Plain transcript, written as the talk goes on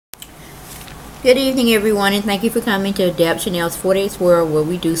Good evening, everyone, and thank you for coming to Adapt Chanel's 48's World, where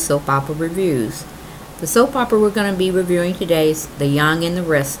we do soap opera reviews. The soap opera we're going to be reviewing today is The Young and the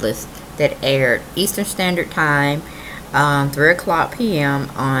Restless, that aired Eastern Standard Time, 3 o'clock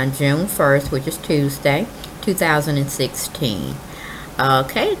p.m. on June 1st, which is Tuesday, 2016.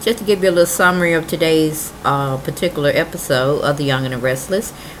 Okay, just to give you a little summary of today's particular episode of The Young and the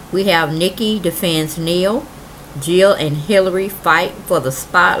Restless, we have Nikki defends Neil, Jill and Hillary fight for the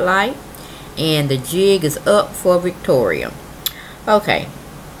spotlight, and the jig is up for Victoria. Okay,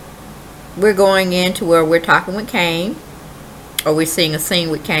 we're going into where we're talking with Kane, or we're seeing a scene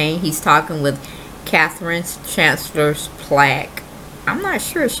with Kane. He's talking with Catherine's Chancellor's plaque. I'm not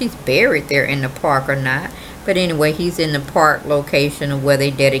sure if she's buried there in the park or not, but anyway, he's in the park location of where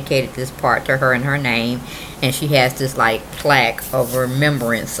they dedicated this park to her in her name, and she has this like plaque of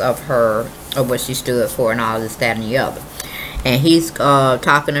remembrance of her, of what she stood for, and all this, that, and the other. And he's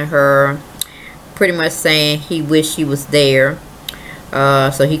talking to her, pretty much saying he wished he was there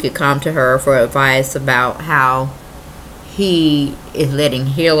so he could come to her for advice about how he is letting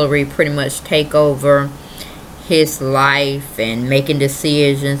Hillary pretty much take over his life and making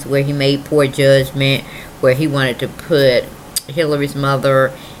decisions where he made poor judgment, where he wanted to put Hillary's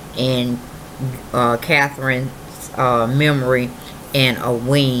mother and Catherine's memory in a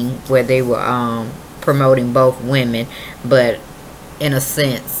wing where they were promoting both women, but in a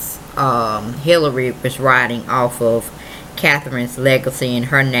sense Hillary was riding off of Catherine's legacy and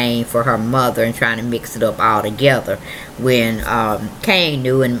her name for her mother and trying to mix it up all together, when Kane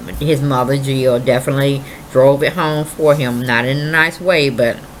knew, and his mother Jill definitely drove it home for him, not in a nice way,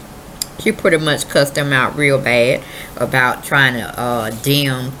 but she pretty much cussed him out real bad about trying to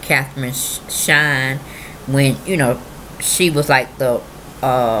dim Catherine's shine when, you know, she was like the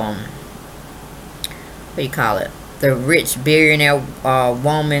what do you call it, the rich billionaire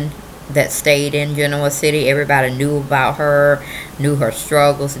woman that stayed in Genoa City. Everybody knew about her, knew her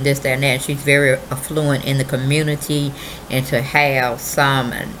struggles and this, that, and that. And she's very affluent in the community, and to have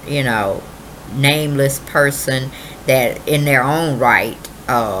some, you know, nameless person that in their own right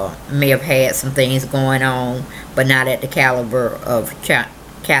may have had some things going on, but not at the caliber of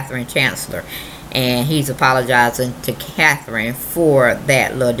Catherine Chancellor. And he's apologizing to Catherine for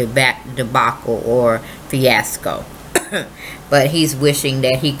that little debacle or fiasco. But he's wishing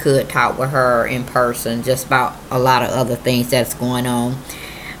that he could talk with her in person just about a lot of other things that's going on,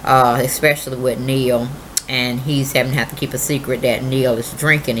 especially with Neil. And he's having to have to keep a secret that Neil is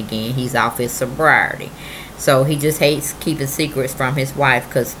drinking again. He's off his sobriety. So he just hates keeping secrets from his wife,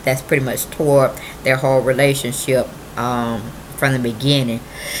 because that's pretty much tore their whole relationship from the beginning,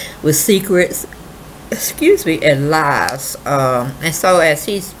 with secrets, excuse me, and lies. And so as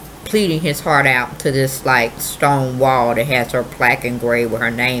he's pleading his heart out to this like stone wall that has her plaque engraved with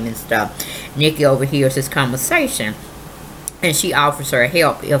her name and stuff, Nikki overhears this conversation, and she offers her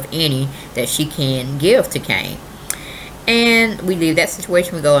help, if any, that she can give to Kane. And we leave that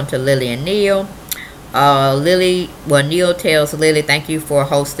situation. We go into Lily and Neil. Neil tells Lily, thank you for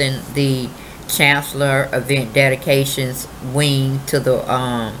hosting the Chancellor event dedications wing to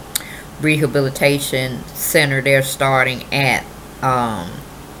the rehabilitation center they're starting at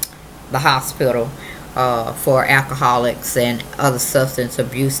the hospital for alcoholics and other substance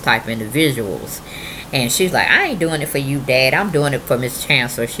abuse type individuals. And she's like, I ain't doing it for you, Dad. I'm doing it for Miss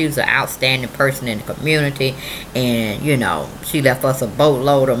Chancellor. She was an outstanding person in the community, and, you know, she left us a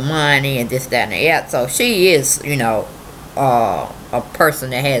boatload of money and this, that, and that. So she is, you know, a person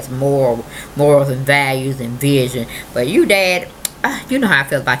that has morals and values and vision. But you, Dad, you know how I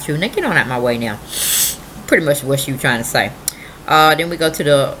feel about you. Now get on out my way now. Pretty much what she was trying to say. Then we go to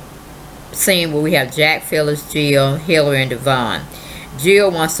the scene where we have Jack, Phyllis, Jill, Hillary, and Devon.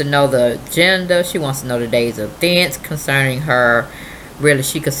 Jill wants to know the agenda. She wants to know the day's events concerning her. Really,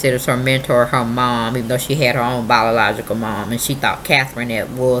 she considers her mentor her mom, even though she had her own biological mom, and she thought Catherine that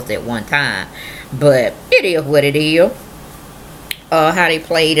was at one time. But it is what it is. How they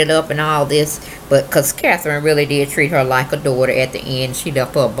played it up and all this, but because Catherine really did treat her like a daughter at the end. She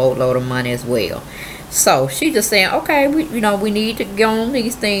left her a boatload of money as well. So she just saying, okay, we need to go on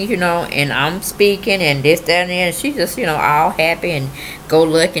these things, you know, and I'm speaking and this, that, and that. And she just, you know, all happy and go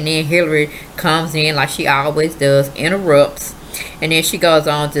look. And then Hillary comes in like she always does, interrupts. And then she goes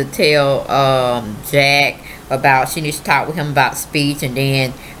on to tell Jack about she needs to talk with him about speech. And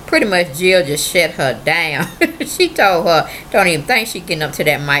then pretty much Jill just shut her down. She told her, don't even think she getting up to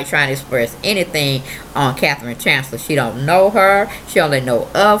that mic trying to express anything on Catherine Chancellor. She don't know her. She only know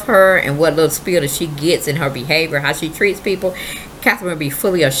of her and what little spiel that she gets in her behavior, how she treats people. Catherine would be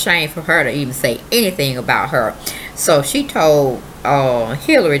fully ashamed for her to even say anything about her. So she told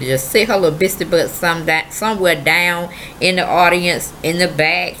Hillary to just sit her little biscuit butt somewhere down in the audience, in the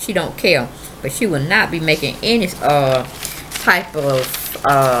back. She don't care. But she will not be making any type of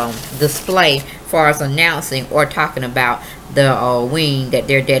display as far as announcing or talking about the wing that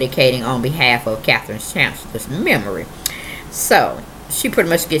they're dedicating on behalf of Catherine Chancellor's memory. So she pretty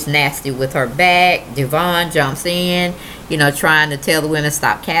much gets nasty with her back. Devon jumps in, you know, trying to tell the women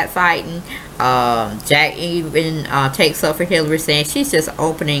stop catfighting. Jack even takes up for Hillary, saying she's just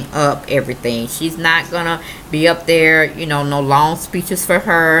opening up everything. She's not gonna be up there, you know, no long speeches for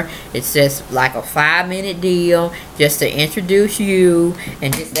her. It's just like a 5-minute deal just to introduce you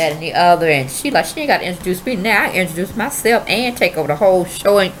and this, that, and the other. And she like, she ain't got to introduce me. Now I introduce myself and take over the whole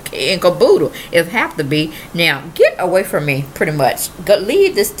show and caboodle if have to be. Now get away from me, pretty much. Go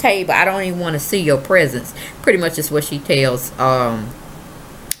leave this table. I don't even want to see your presence. Pretty much is what she tells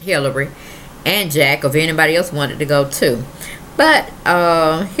Hillary and Jack, if anybody else wanted to go too. But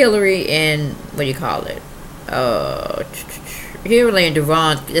Hillary and what do you call it, Hillary and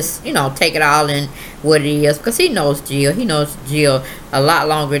Devon just, you know, take it all in what it is, because he knows Jill a lot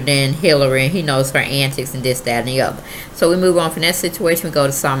longer than Hillary, and he knows her antics and this, that, and the other. So we move on from that situation. We go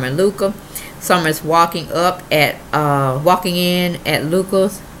to Summer and Luca. Summer's walking in at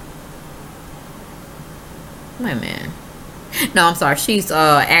Luca's. Wait a minute. No, I'm sorry. She's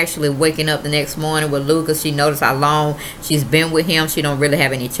actually waking up the next morning with Lucas. She noticed how long she's been with him. She don't really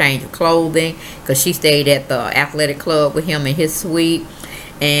have any change of clothing because she stayed at the athletic club with him in his suite.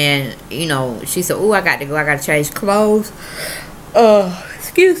 And, you know, she said, oh, I got to go. I got to change clothes.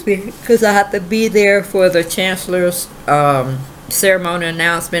 Excuse me, because I have to be there for the chancellor's ceremony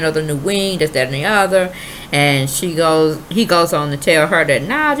announcement of the new wing, this, that, and the other. And he goes on to tell her that,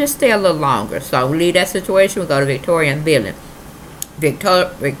 nah, just stay a little longer. So we leave that situation. We go to Victoria and Billy.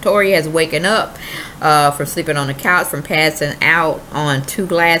 Victoria has waken up from sleeping on the couch, from passing out on 2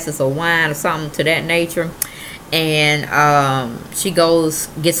 glasses of wine or something to that nature. And she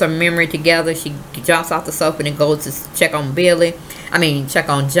gets her memory together. She jumps off the sofa and goes to check on check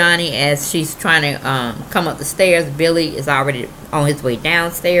on Johnny as she's trying to come up the stairs. Billy is already on his way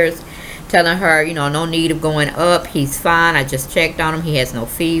downstairs, telling her, you know, no need of going up. He's fine. I just checked on him. He has no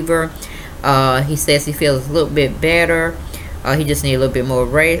fever. He says he feels a little bit better. He just needs a little bit more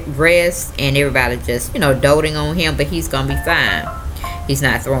rest. And everybody just, you know, doting on him. But he's going to be fine. He's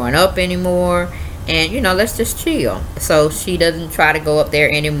not throwing up anymore. And, you know, let's just chill. So she doesn't try to go up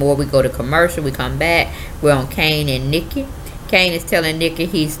there anymore. We go to commercial. We come back. We're on Kane and Nikki. Kane is telling Nikki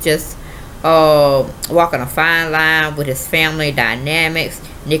he's just walking a fine line with his family dynamics.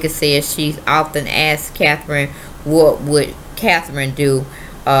 Nikki says she's often asked Catherine what would Catherine do,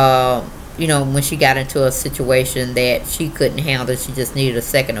 you know, when she got into a situation that she couldn't handle. She just needed a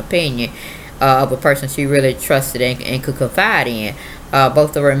second opinion of a person she really trusted and could confide in.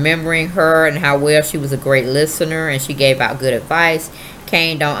 Both are remembering her and how well she was a great listener and she gave out good advice.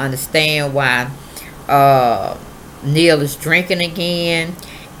 Kane don't understand why Neil is drinking again.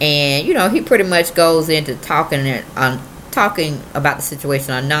 And, you know, he pretty much goes into talking about the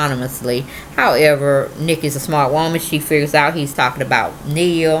situation anonymously. However, Nikki's a smart woman. She figures out he's talking about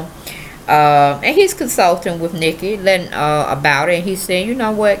Neil. And he's consulting with Nikki, letting about it. And he's saying, you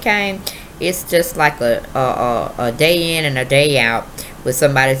know what, Kane? It's just like a day in and a day out with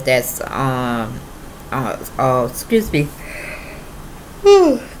somebody that's, excuse me,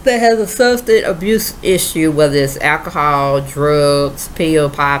 that has a substance abuse issue, whether it's alcohol, drugs, pill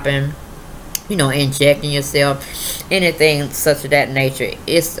popping, you know, injecting yourself, anything such of that nature.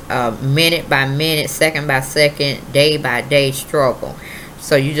 It's a minute by minute, second by second, day by day struggle.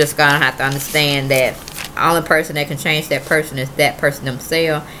 So you just gonna have to understand that the only person that can change that person is that person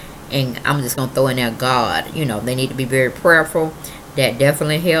themselves. And I'm just gonna throw in there God. You know, they need to be very prayerful. That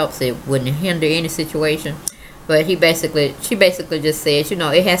definitely helps. It wouldn't hinder any situation. But she basically just says, you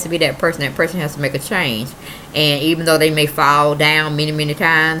know, it has to be that person. That person has to make a change. And even though they may fall down many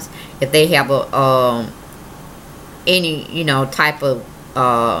times, if they have any, you know, type of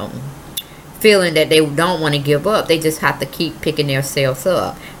feeling that they don't want to give up, they just have to keep picking themselves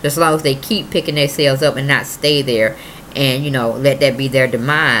up. Just as long as they keep picking themselves up and not stay there and, you know, let that be their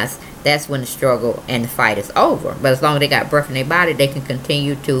demise, that's when the struggle and the fight is over. But as long as they got breath in their body, they can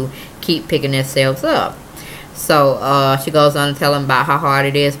continue to keep picking themselves up. So she goes on to tell them about how hard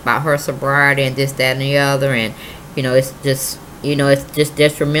it is, about her sobriety and this, that, and the other. And, you know, it's just, you know, it's just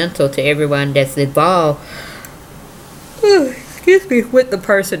detrimental to everyone that's involved. Excuse me, with the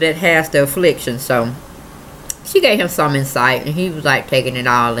person that has the affliction. So she gave him some insight, and he was like taking it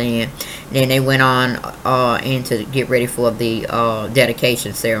all in. And then they went on in to get ready for the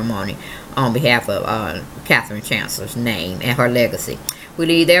dedication ceremony on behalf of Catherine Chancellor's name and her legacy. We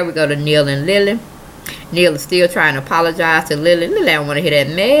leave there. We go to Neil and Lily. Neil is still trying to apologize to Lily. Lily don't want to hear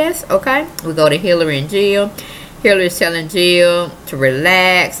that mess. Okay. We go to Hillary and Jill. Hillary is telling Jill to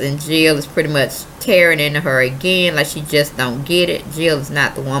relax, and Jill is pretty much tearing into her again, like she just don't get it. Jill is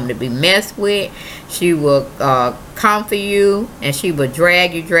not the woman to be messed with. She will come for you, and she will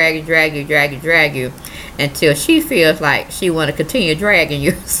drag you until she feels like she want to continue dragging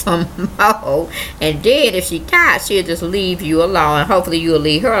you some more. And then if she tired, she'll just leave you alone. Hopefully you'll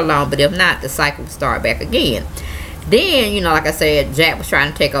leave her alone, but if not, the cycle will start back again. Then, you know, like I said, Jack was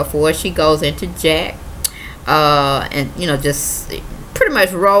trying to take her for it. She goes into Jack. And you know, just pretty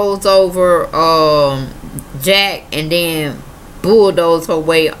much rolls over Jack, and then bulldoze her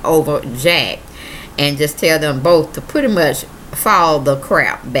way over Jack, and just tell them both to pretty much fall the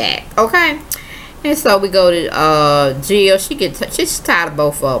crap back. Okay. And so we go to Jill. She's tired of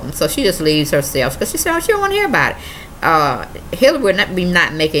both of them, so she just leaves herself because she said she don't want to hear about it. Hillary would not be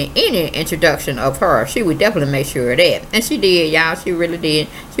making any introduction of her. She would definitely make sure of that, and she did, y'all. She really did.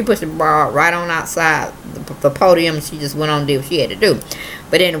 She pushed the bar right on outside the podium, and she just went on and did what she had to do.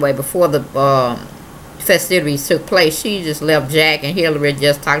 But anyway, before the festivities took place, she just left Jack and Hillary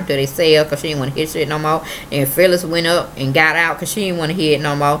just talking to themselves because she didn't want to hear shit no more. And Phyllis went up and got out because she didn't want to hear it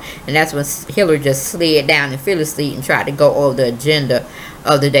no more. And that's when Hillary just slid down in Phyllis' seat and tried to go over the agenda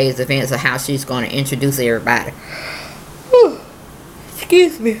of the day's events of how she's going to introduce everybody.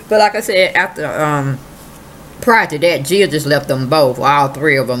 Excuse me. But like I said, after prior to that, Jill just left them both. All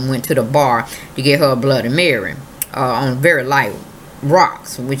three of them went to the bar to get her a Bloody Mary on very light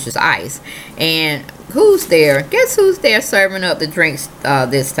rocks, which is ice. And who's there? Guess who's there serving up the drinks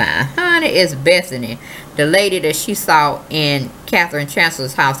this time? Honey, it's Bethany, the lady that she saw in Catherine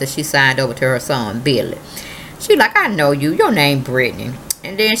Chancellor's house that she signed over to her son Billy. She like, I know you. Your name Brittany.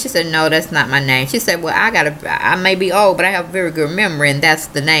 And then she said, no, that's not my name. She said, well, I may be old, but I have a very good memory, and that's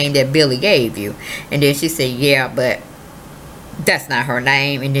the name that Billy gave you. And then she said, yeah, but that's not her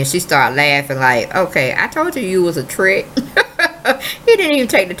name. And then she started laughing like, okay, I told you was a trick. He didn't even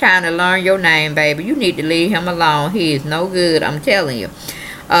take the time to learn your name, baby. You need to leave him alone. He is no good, I'm telling you.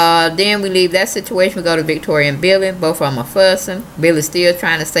 Then we leave that situation. We go to Victoria and Billy. Both of them are fussing. Billy's still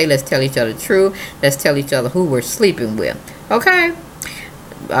trying to say, let's tell each other the truth. Let's tell each other who we're sleeping with. Okay?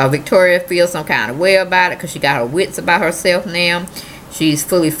 Victoria feels some kind of way about it because she got her wits about herself now. She's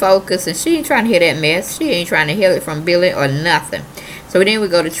fully focused, and she ain't trying to hear that mess. She ain't trying to hear it from Billy or nothing. So then we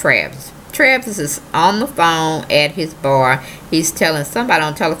go to Travis. Travis is on the phone at his bar. He's telling somebody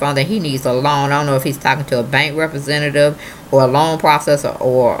on the telephone that he needs a loan. I don't know if he's talking to a bank representative or a loan processor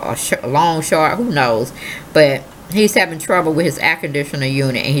or a loan shark. Who knows? But he's having trouble with his air conditioner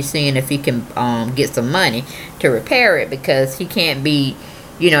unit, and he's seeing if he can get some money to repair it because he can't be,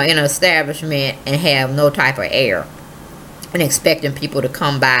 you know, in an establishment and have no type of air and expecting people to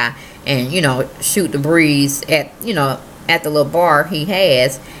come by and, you know, shoot the breeze at, you know, at the little bar he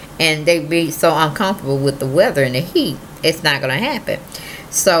has, and they be so uncomfortable with the weather and the heat. It's not going to happen.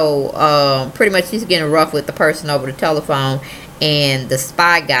 So pretty much he's getting rough with the person over the telephone, and the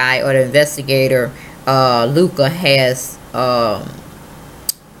spy guy or the investigator, Luca, has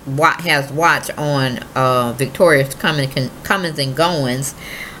watch on Victoria's comings and goings,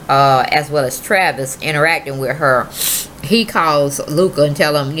 as well as Travis interacting with her. He calls Luca and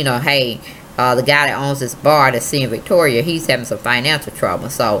tell him, you know, hey, the guy that owns this bar that's seeing Victoria, he's having some financial trouble.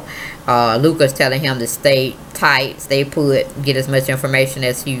 So Luca's telling him to stay tight, stay put, get as much information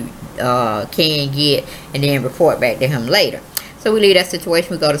as you can get, and then report back to him later. So we leave that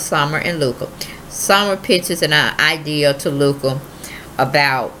situation. We go to Summer and Luca. Summer pitches an idea to Luca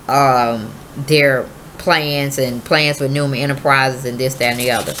about their plans with Newman Enterprises and this, that, and the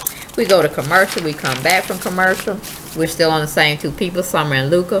other. We go to commercial. We come back from commercial. We're still on the same two people, Summer and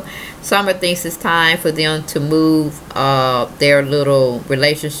Luca. Summer thinks it's time for them to move their little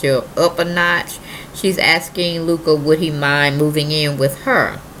relationship up a notch. She's asking Luca would he mind moving in with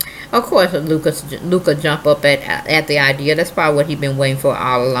her. Of course, Luca jump up at the idea. That's probably what he's been waiting for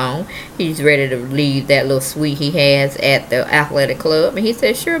all along. He's ready to leave that little suite he has at the athletic club. And he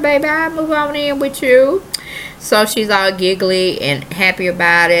says, sure, baby, I'll move on in with you. So she's all giggly and happy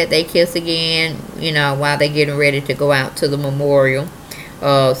about it. They kiss again, you know, while they're getting ready to go out to the memorial.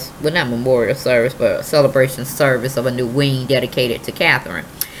 Well, not memorial service, but celebration service of a new wing dedicated to Catherine.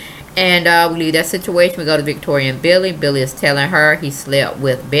 And we leave that situation. We go to Victoria and Billy. Billy is telling her he slept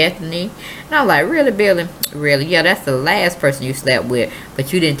with Bethany. And I'm like, really, Billy? Really? Yeah, that's the last person you slept with.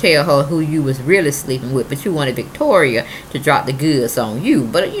 But you didn't tell her who you was really sleeping with. But you wanted Victoria to drop the goods on you.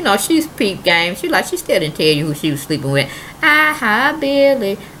 But, you know, she's peep game. She still didn't tell you who she was sleeping with. Aha,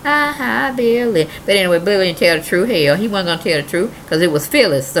 Billy. Aha, Billy. But anyway, Billy didn't tell the truth. Hell, he wasn't going to tell the truth because it was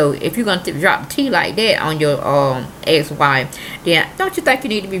Phyllis. So if you're going to drop tea like that on your ex-wife, then don't you think you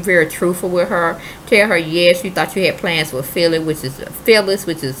need to be very truthful with her? Tell her, yes, you thought you had plans with Phyllis,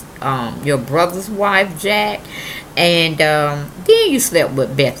 which is your brother's wife, Jack. And then you slept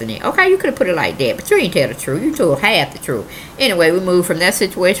with Bethany. Okay, you could have put it like that, but you didn't tell the truth. You told half the truth. Anyway, we move from that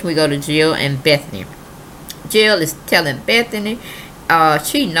situation. We go to Jill and Bethany. Jill is telling Bethany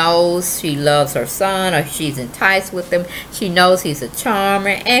she knows she loves her son, or she's enticed with him. She knows he's a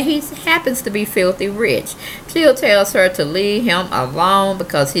charmer, and he happens to be filthy rich. Jill tells her to leave him alone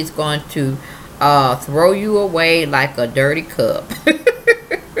because he's going to throw you away like a dirty cup.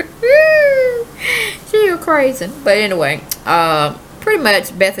 Jill crazy. But anyway, pretty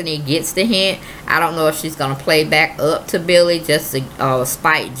much Bethany gets the hint. I don't know if she's going to play back up to Billy just to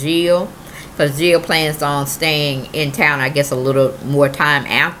spite Jill. Because Jill plans on staying in town, I guess, a little more time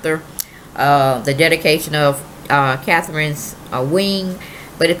after the dedication of Catherine's wing.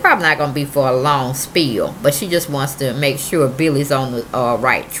 But it's probably not going to be for a long spiel. But she just wants to make sure Billy's on the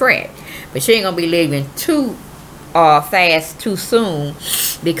right track. But she ain't going to be leaving too fast, too soon.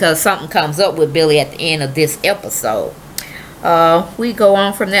 Because something comes up with Billy at the end of this episode. We go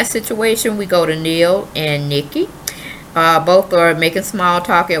on from that situation. We go to Neil and Nikki. Both are making small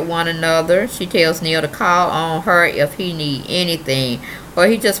talk at one another. She tells Neil to call on her if he need anything, or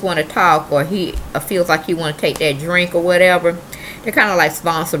he just want to talk, or he feels like he want to take that drink or whatever. They're kind of like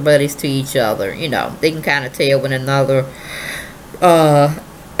sponsor buddies to each other. You know, they can kind of tell when another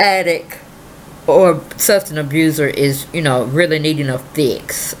addict or substance abuser is, you know, really needing a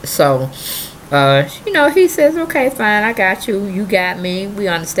fix. So you know, he says, okay, fine, I got you, you got me, we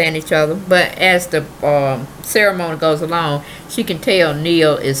understand each other. But as the ceremony goes along, she can tell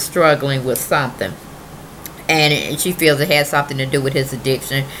Neil is struggling with something, and she feels it has something to do with his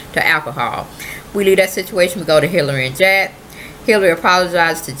addiction to alcohol. We leave that situation. We go to Hillary and Jack. Hillary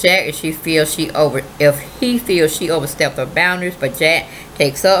apologizes to Jack if he feels she overstepped her boundaries, but Jack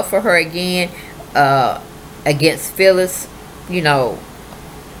takes up for her again against Phyllis, you know,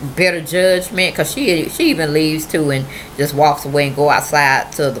 better judgment, because she even leaves too and just walks away and go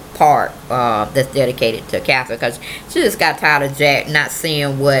outside to the park that's dedicated to Catherine, because she just got tired of Jack not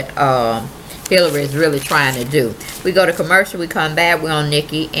seeing what Hillary is really trying to do. We go to commercial. We come back. We're on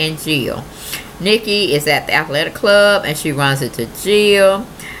Nikki and Jill. Nikki is at the athletic club and she runs into Jill.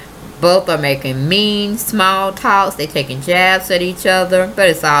 Both are making mean small talks. They taking jabs at each other, but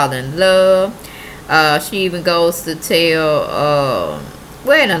it's all in love. She even goes to tell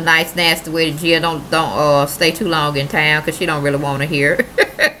well, in a nice, nasty way to Jill, don't stay too long in town, because she don't really want to hear. Jill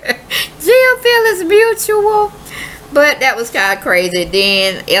feel it's mutual. But that was kind of crazy.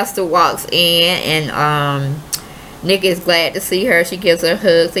 Then Esther walks in, and Nick is glad to see her. She gives her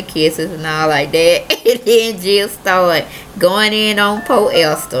hugs and kisses and all like that. And then Jill started going in on poor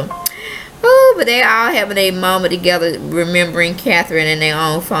Esther. Oh, but they all having a moment together, remembering Catherine in their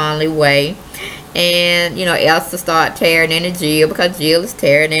own fondly way. And, you know, Esther started tearing into Jill because Jill is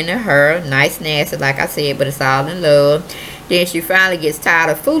tearing into her. Nice, nasty, like I said, but it's all in love. Then she finally gets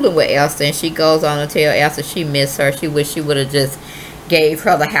tired of fooling with Esther, and she goes on to tell Esther she missed her. She wish she would have just gave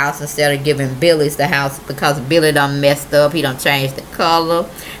her the house instead of giving Billy's the house, because Billy done messed up. He done changed the color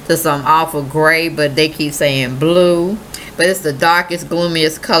to some awful gray, but they keep saying blue. But it's the darkest,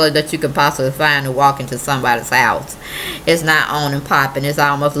 gloomiest color that you could possibly find to walk into somebody's house. It's not on and popping. It's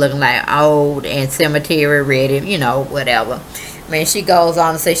almost looking like old and cemetery ready, you know, whatever. I mean, she goes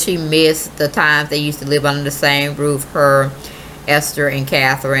on to say she missed the times they used to live under the same roof, her, Esther, and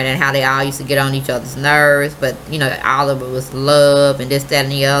Catherine, and how they all used to get on each other's nerves. But, you know, all of it was love and this, that,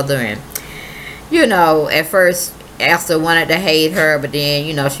 and the other. And, you know, at first Esther wanted to hate her, but then,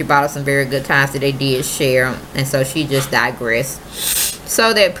 you know, she brought us some very good times that they did share, and so she just digressed.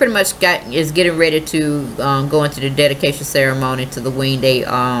 So they pretty much is getting ready to go into the dedication ceremony to the wing they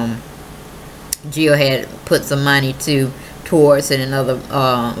Jill had put some money towards, and another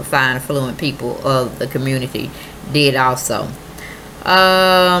fine affluent people of the community did also.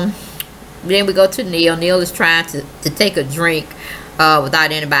 Then we go to Neil. Neil is trying to take a drink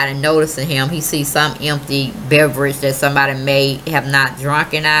without anybody noticing him. He sees some empty beverage that somebody may have not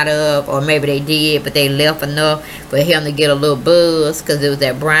drunken out of, or maybe they did, but they left enough for him to get a little buzz, because it was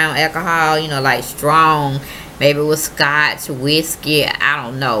that brown alcohol, you know, like strong. Maybe it was scotch, whiskey, I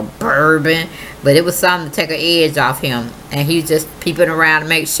don't know, bourbon, but it was something to take an edge off him, and he was just peeping around to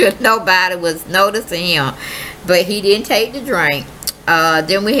make sure nobody was noticing him. But he didn't take the drink.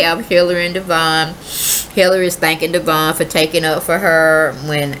 Then we have Hillary and Devon. Hillary is thanking Devon for taking up for her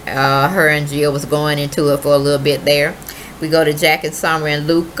when her and Jill was going into it for a little bit there. We go to Jack and Summer and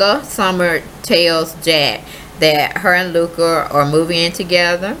Luca. Summer tells Jack that her and Luca are moving in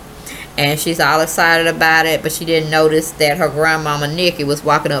together, and she's all excited about it, but she didn't notice that her grandmama Nikki was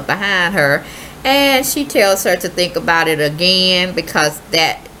walking up behind her, and she tells her to think about it again, because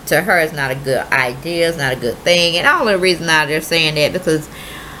that to her is not a good idea, it's not a good thing. And the only reason now they're saying that because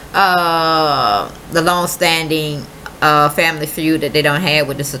the long-standing family feud that they don't have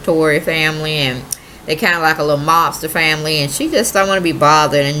with the Satori family, and they kind of like a little mobster family, and she just don't want to be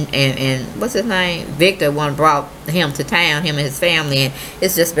bothered, and what's his name, Victor, one brought him to town, him and his family, and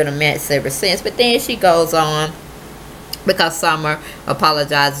it's just been a mess ever since. But then she goes on, because Summer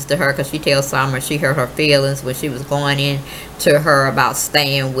apologizes to her, because she tells Summer she hurt her feelings when she was going in to her about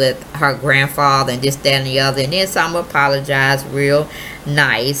staying with her grandfather and this, that, and the other. And then Summer apologized real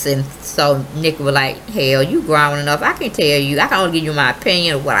nice, and so Nick was like, hell, you grown enough, I can tell you, I can only give you my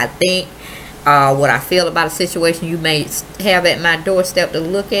opinion of what I think, what I feel about a situation you may have at my doorstep to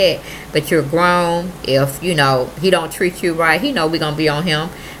look at, but you're grown. If, you know, he don't treat you right, he know we're going to be on him.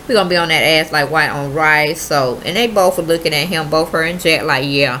 We're going to be on that ass like white on rice. So, and they both were looking at him, both her and Jack, like,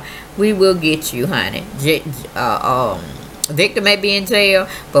 yeah, we will get you, honey. Victor may be in jail,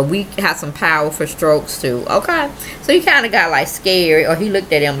 but we have some powerful strokes too. Okay, so he kind of got like scared, or he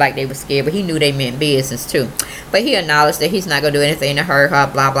looked at him like they were scared, but he knew they meant business too. But he acknowledged that he's not gonna do anything to hurt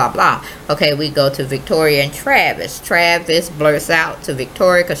her, blah blah blah. Okay, we go to Victoria and Travis. Travis blurts out to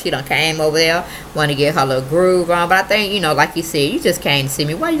Victoria, because she done came over there, want to get her little groove on. But I think, you know, like you said, you just came to see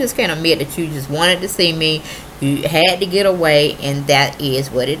me. Why you just can't admit that you just wanted to see me? You had to get away, and that is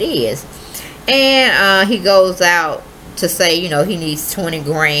what it is. And he goes out to say, you know, he needs 20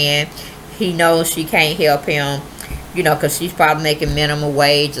 grand. He knows she can't help him, you know, because she's probably making minimum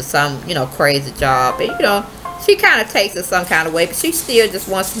wage or some, you know, crazy job. And, you know, she kind of takes it some kind of way, but she still just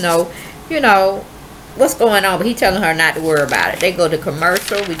wants to know, you know, what's going on. But he's telling her not to worry about it. They go to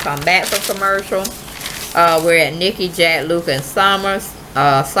commercial. We come back from commercial. We're at Nikki, Jack, Luca, and Summer.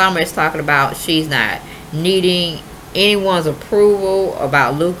 Summer is talking about she's not needing anyone's approval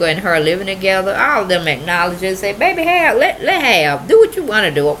about Luca and her living together. All of them acknowledge it, say, baby, let have, do what you want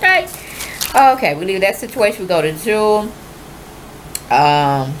to do, okay? Okay, we leave that situation. We go to Jill.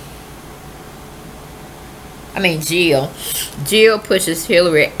 Jill pushes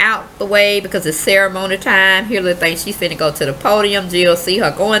Hillary out the way because it's ceremony time. Hillary thinks she's finna go to the podium. Jill see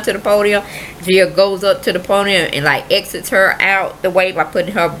her going to the podium. Jill goes up to the podium and like exits her out the way by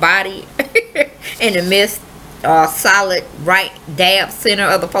putting her body in the midst, solid right dab center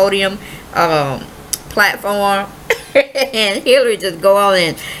of the podium platform. And Hillary just go on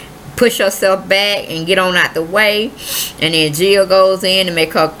and push herself back and get on out the way. And then Jill goes in and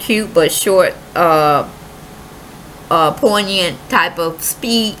make her cute but short poignant type of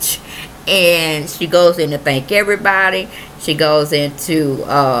speech, and she goes in to thank everybody. She goes into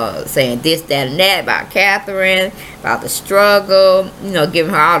saying this, that, and that about Catherine, about the struggle, you know,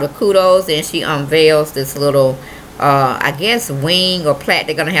 giving her all the kudos. And she unveils this little I guess wing or plaque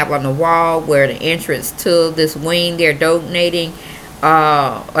they're gonna have on the wall, where the entrance to this wing they're donating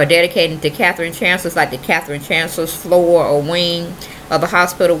or dedicating to Catherine Chancellor. It's like the Catherine Chancellor's floor or wing of the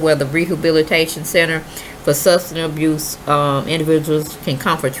hospital, where the rehabilitation center for substance abuse individuals can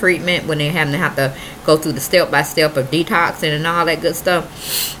come for treatment when they have to go through the step-by-step of detoxing and all that good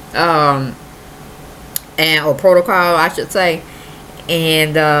stuff, or protocol, I should say.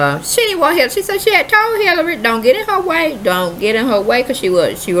 And she didn't want Hillary. She said she had told Hillary, don't get in her way, because she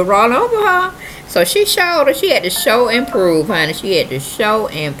would run over her. So she showed her. She had to show and prove, honey. She had to show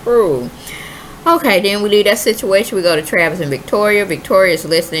and prove. Okay, then we leave that situation. We go to Travis and Victoria. Victoria is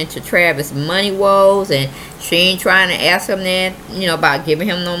listening to Travis' money woes, and she ain't trying to ask him that, you know, about giving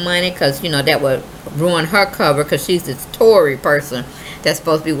him no money, because, you know, that would ruin her cover, because she's this Tory person that's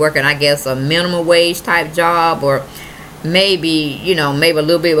supposed to be working, I guess, a minimum wage type job, or maybe, you know, maybe a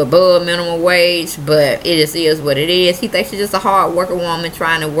little bit above minimum wage, but it just is what it is. He thinks she's just a hard working woman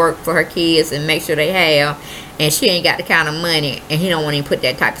trying to work for her kids and make sure they have, and she ain't got the kind of money, and he don't want to even put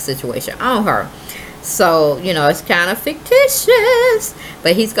that type of situation on her. So, you know, it's kind of fictitious,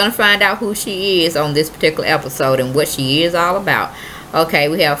 But he's going to find out who she is on this particular episode and what she is all about. Okay,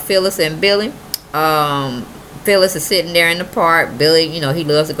 we have Phyllis and Billy. Phyllis is sitting there in the park. Billy, you know, he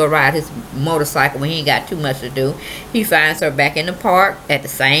loves to go ride his motorcycle when he ain't got too much to do. He finds her back in the park at the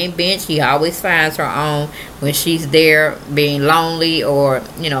same bench he always finds her on when she's there being lonely, or,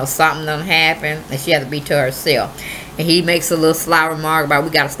 you know, something done happen and she has to be to herself. And he makes a little sly remark about, we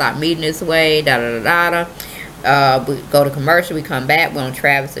got to stop meeting this way, da-da-da-da-da. We go to commercial, we come back, we're on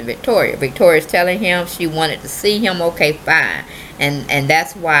Travis and Victoria. Victoria's telling him she wanted to see him. Okay, fine. And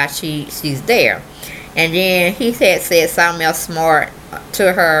that's why she's there. And then he said something else smart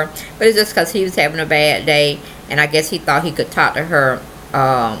to her, but it's just because he was having a bad day, and I guess he thought he could talk to her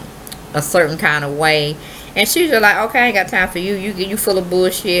a certain kind of way. And she's just like, okay, I ain't got time for you. You full of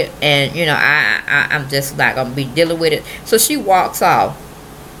bullshit, and you know I'm just not gonna be dealing with it. So she walks off.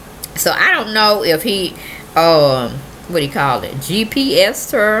 So I don't know if he what do you call it,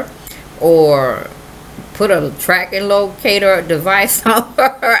 GPS'd her, or put a tracking locator device on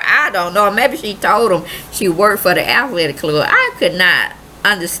her. I don't know. Maybe she told him she worked for the athletic club. I could not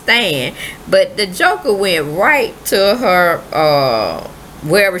understand. But the Joker went right to her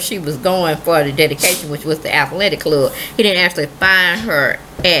wherever she was going for the dedication, which was the athletic club. He didn't actually find her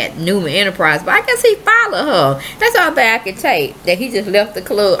at Newman Enterprise, but I guess he followed her. That's all that I could take. That he just left the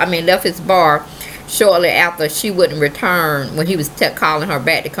club. I mean, left his bar shortly after she wouldn't return, when he was calling her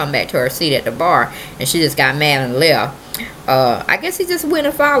back to come back to her seat at the bar, and she just got mad and left. I guess he just went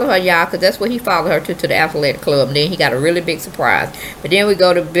and followed her, y'all, because that's what he followed her to the athletic club. And then he got a really big surprise. But then we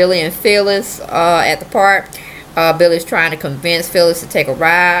go to Billy and Phyllis at the park. Billy's trying to convince Phyllis to take a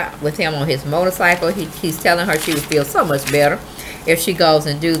ride with him on his motorcycle. He's telling her she would feel so much better if she goes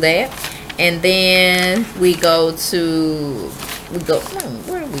and do that. And then we go to,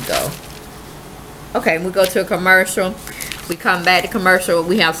 where do we go? Okay, we go to a commercial. We come back to commercial.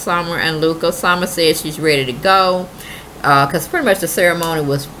 We have Summer and Luca. Summer says she's ready to go because pretty much the ceremony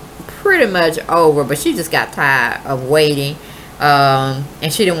was pretty much over, but she just got tired of waiting.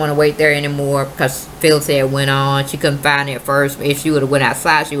 And she didn't want to wait there anymore because Phyllis had went on. She couldn't find it at first. If she would have went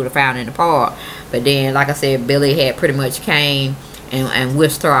outside, she would have found it in the park. But then, like I said, Billy had pretty much came and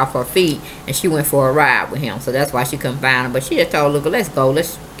whisked her off her feet, and she went for a ride with him. So that's why she couldn't find him. But she just told Luca, let's go.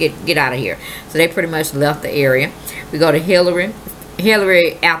 Let's get out of here. So they pretty much left the area. We go to Hillary.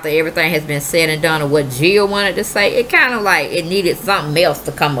 Hillary, after everything has been said and done, or what Jill wanted to say, it kind of like it needed something else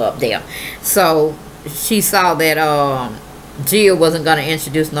to come up there. So she saw that Jill wasn't going to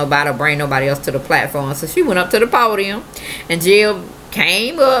introduce nobody or bring nobody else to the platform. So she went up to the podium, and Jill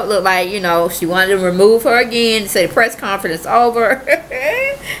came up, looked like, you know, she wanted to remove her again, say the press conference over.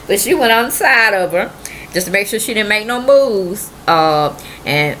 But she went on the side of her just to make sure she didn't make no moves.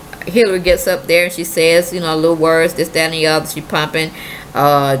 And Hillary gets up there and she says, you know, little words, this, that, and the other. She pumping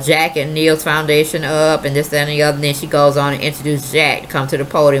Jack and Neil's foundation up, and this, that, and the other. And then she goes on and introduces Jack to come to the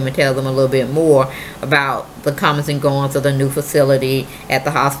podium and tell them a little bit more about the comings and goings of the new facility at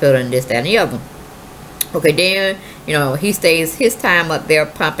the hospital and this, that, and the other. Okay, then, you know, he stays his time up there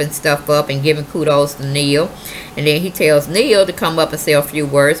pumping stuff up and giving kudos to Neil. And then he tells Neil to come up and say a few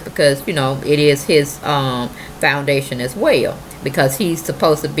words because, you know, it is his foundation as well. Because he's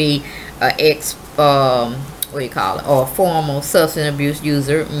supposed to be an what do you call it, or a formal substance abuse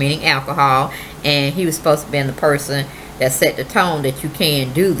user, meaning alcohol. And he was supposed to be the person that set the tone that you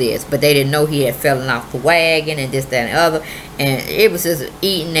can do this. But they didn't know he had fallen off the wagon and this, that, and the other. And it was just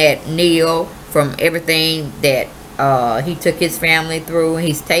eating at Neil from everything that he took his family through, and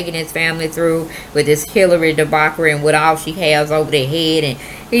he's taking his family through with this Hillary debauchery and what all she has over their head, and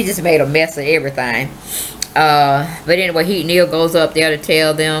he just made a mess of everything. But anyway, Neil goes up there to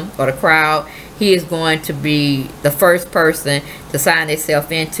tell them, or the crowd, he is going to be the first person to sign himself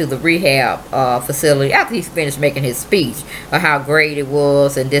into the rehab facility after he's finished making his speech of how great it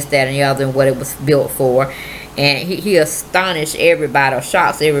was and this, that, and the other and what it was built for. And he astonished everybody, or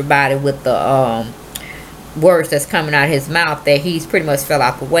shocks everybody with the words that's coming out of his mouth, that he's pretty much fell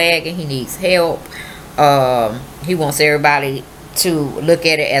off the wagon. He needs help. He wants everybody to look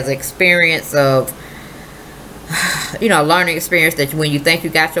at it as an experience of, you know, learning experience, that when you think you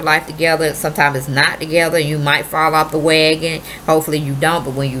got your life together, sometimes it's not together. You might fall off the wagon. Hopefully you don't,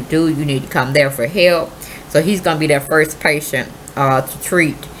 but when you do, you need to come there for help. So he's going to be their first patient to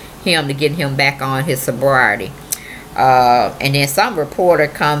treat him, to get him back on his sobriety. And then some reporter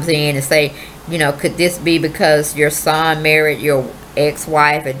comes in and say, you know, could this be because your son married your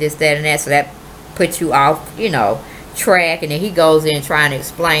ex-wife and this, that, and that, so that puts you off, you know, track. And then he goes in trying to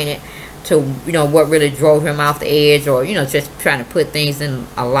explain it. to, you know, what really drove him off the edge, or, you know, just trying to put things in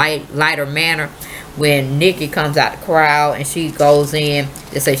a lighter manner. When Nikki comes out the crowd and she goes in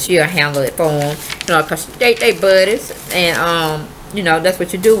to say she'll handle it for him, you know, because they buddies, and you know, that's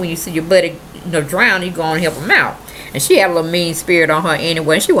what you do when you see your buddy, you know, drown. You go on and help him out. And she had a little mean spirit on her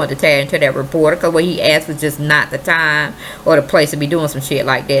anyway. She wanted to tag into that reporter because what he asked was just not the time or the place to be doing some shit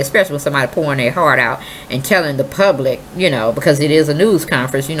like that, especially when somebody pouring their heart out and telling the public, you know, because it is a news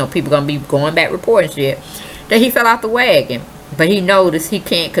conference, you know, people gonna be going back reporting shit, that he fell off the wagon. But he noticed he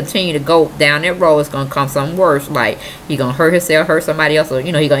can't continue to go down that road. It's gonna come something worse, like he gonna hurt himself, hurt somebody else, or,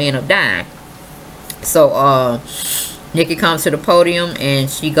 you know, he gonna end up dying. So Nikki comes to the podium and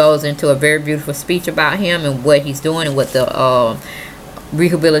she goes into a very beautiful speech about him and what he's doing and what the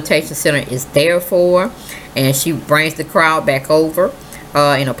rehabilitation center is there for. And she brings the crowd back over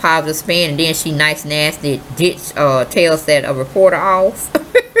in a positive spin, and then she nice nasty tells that a reporter off.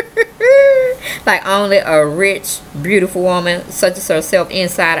 Like only a rich, beautiful woman such as herself,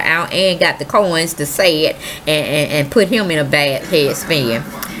 inside or out, and got the coins to say it, and put him in a bad head spin.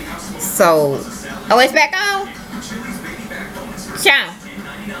 So, oh, it's back on? Sean.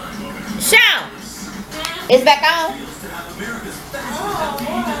 It's back on?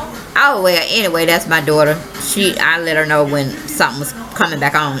 Oh, well, anyway, that's my daughter. I let her know when something was coming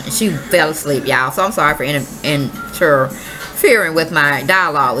back on, and she fell asleep, y'all. So I'm sorry for interfering with my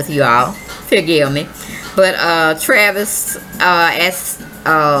dialogue with you all. Forgive me. But Travis, as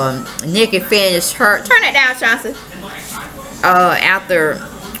Nikki finished her, turn it down, Chauncey. After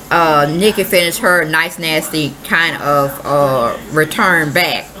Nikki finished her nice nasty kind of return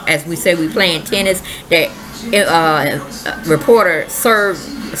back, as we say we playing tennis, that reporter served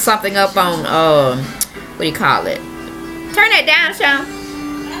something up on what do you call it? Turn that down, Sean.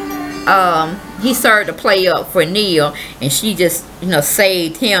 He served the play up for Neil, and she just, you know,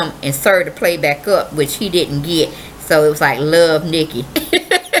 saved him and served the play back up, which he didn't get. So it was like love Nikki,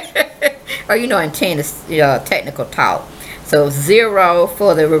 or, you know, in tennis, technical talk. So 0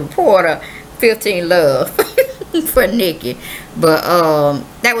 for the reporter, 15 love for Nikki. But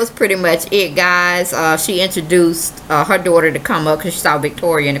that was pretty much it, guys. She introduced her daughter to come up because she saw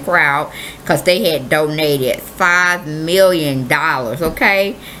Victoria in the crowd, because they had donated $5 million.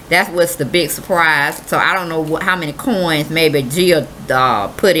 Okay, that was the big surprise. So I don't know how many coins. Maybe Jill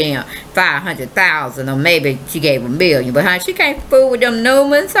put in 500,000, or maybe she gave $1 million. But honey, she can't fool with them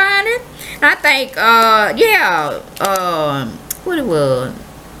Newmans, honey. I think what it was,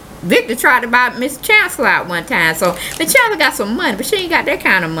 Victor tried to buy Miss Chancellor out one time. So Miss Chancellor got some money, but she ain't got that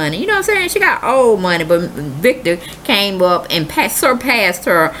kind of money. You know what I'm saying? She got old money, but Victor came up and surpassed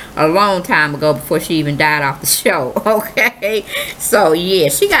her a long time ago before she even died off the show. Okay? So yeah,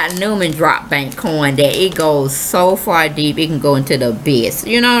 she got Newman drop bank coin that it goes so far deep it can go into the abyss.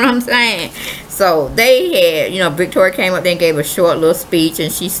 You know what I'm saying? So they had, you know, Victoria came up there and gave a short little speech,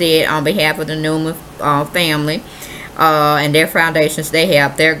 and she said on behalf of the Newman family and their foundations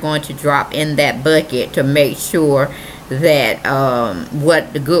they're going to drop in that bucket to make sure that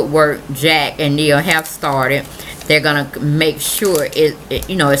what the good work Jack and Neil have started, they're going to make sure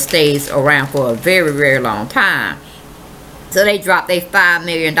it stays around for a very, very long time. So they dropped their $5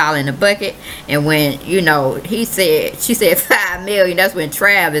 million in the bucket, and when, you know, she said $5 million, that's when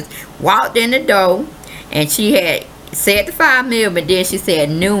Travis walked in the door, and she had said the $5 million, but then she said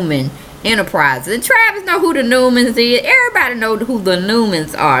Newman Enterprises. And Travis know who the Newmans is. Everybody know who the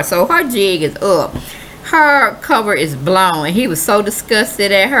Newmans are. So her jig is up. Her cover is blown, and he was so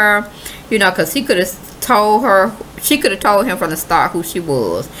disgusted at her, you know, because he could have told her, she could have told him from the start who she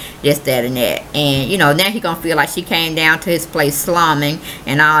was, this, that, and that. And, you know, now he gonna feel like she came down to his place slumming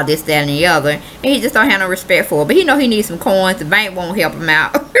and all this, that, and the other. And he just don't have no respect for her. But he know he needs some coins. The bank won't help him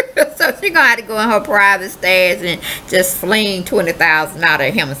out. So she gonna have to go in her private stash and just fling $20,000 out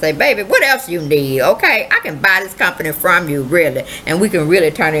at him and say, baby, what else you need? Okay, I can buy this company from you, really. And we can really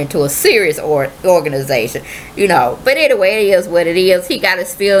turn it into a serious organization, you know. But anyway, it is what it is. He got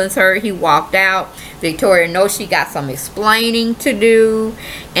his feelings hurt. He walked out. Victoria knows she got some explaining to do,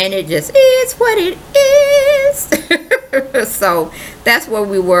 and it just is what it is. So that's where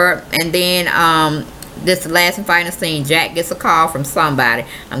we were. And then this last and final scene, Jack gets a call from somebody.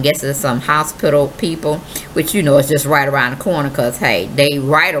 I'm guessing it's some hospital people, which, you know, is just right around the corner, because hey, they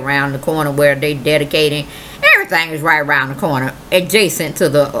right around the corner where they dedicating. Everything is right around the corner, adjacent to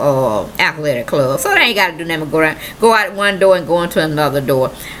the athletic club. So they ain't got to do nothing but go out one door and go into another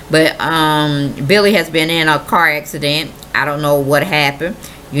door. But Billy has been in a car accident. I don't know what happened.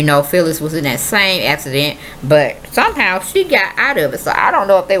 You know, Phyllis was in that same accident, but somehow she got out of it. So I don't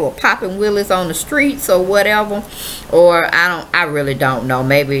know if they were popping wheelies on the streets or whatever, or I really don't know.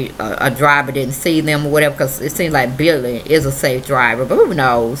 Maybe a driver didn't see them or whatever, because it seems like Billy is a safe driver, but who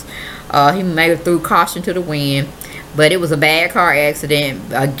knows? He maybe threw caution to the wind, but it was a bad car accident.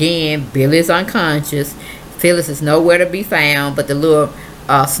 Again, Billy's unconscious. Phyllis is nowhere to be found, but the little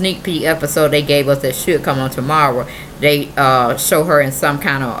sneak peek episode they gave us that should come on tomorrow, they show her in some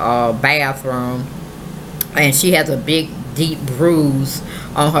kind of bathroom, and she has a big deep bruise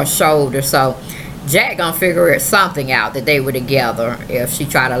on her shoulder. So Jack gonna figure something out that they were together if she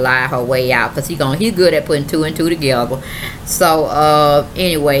try to lie her way out, because he's good at putting 2 and 2 together. So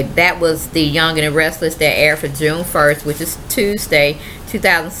anyway, that was The Young and the Restless that aired for June 1st, which is Tuesday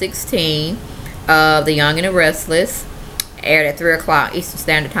 2016. The Young and the Restless aired at 3 o'clock Eastern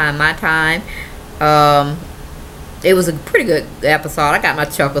Standard Time, my time. It was a pretty good episode. I got my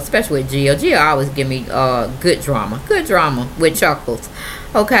chuckles, especially with Jill. Jill always give me good drama with chuckles.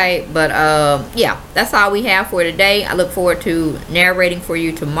 Okay, but yeah, that's all we have for today. I look forward to narrating for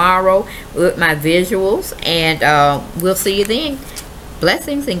you tomorrow with my visuals, and we'll see you then.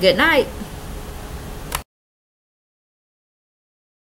 Blessings and good night.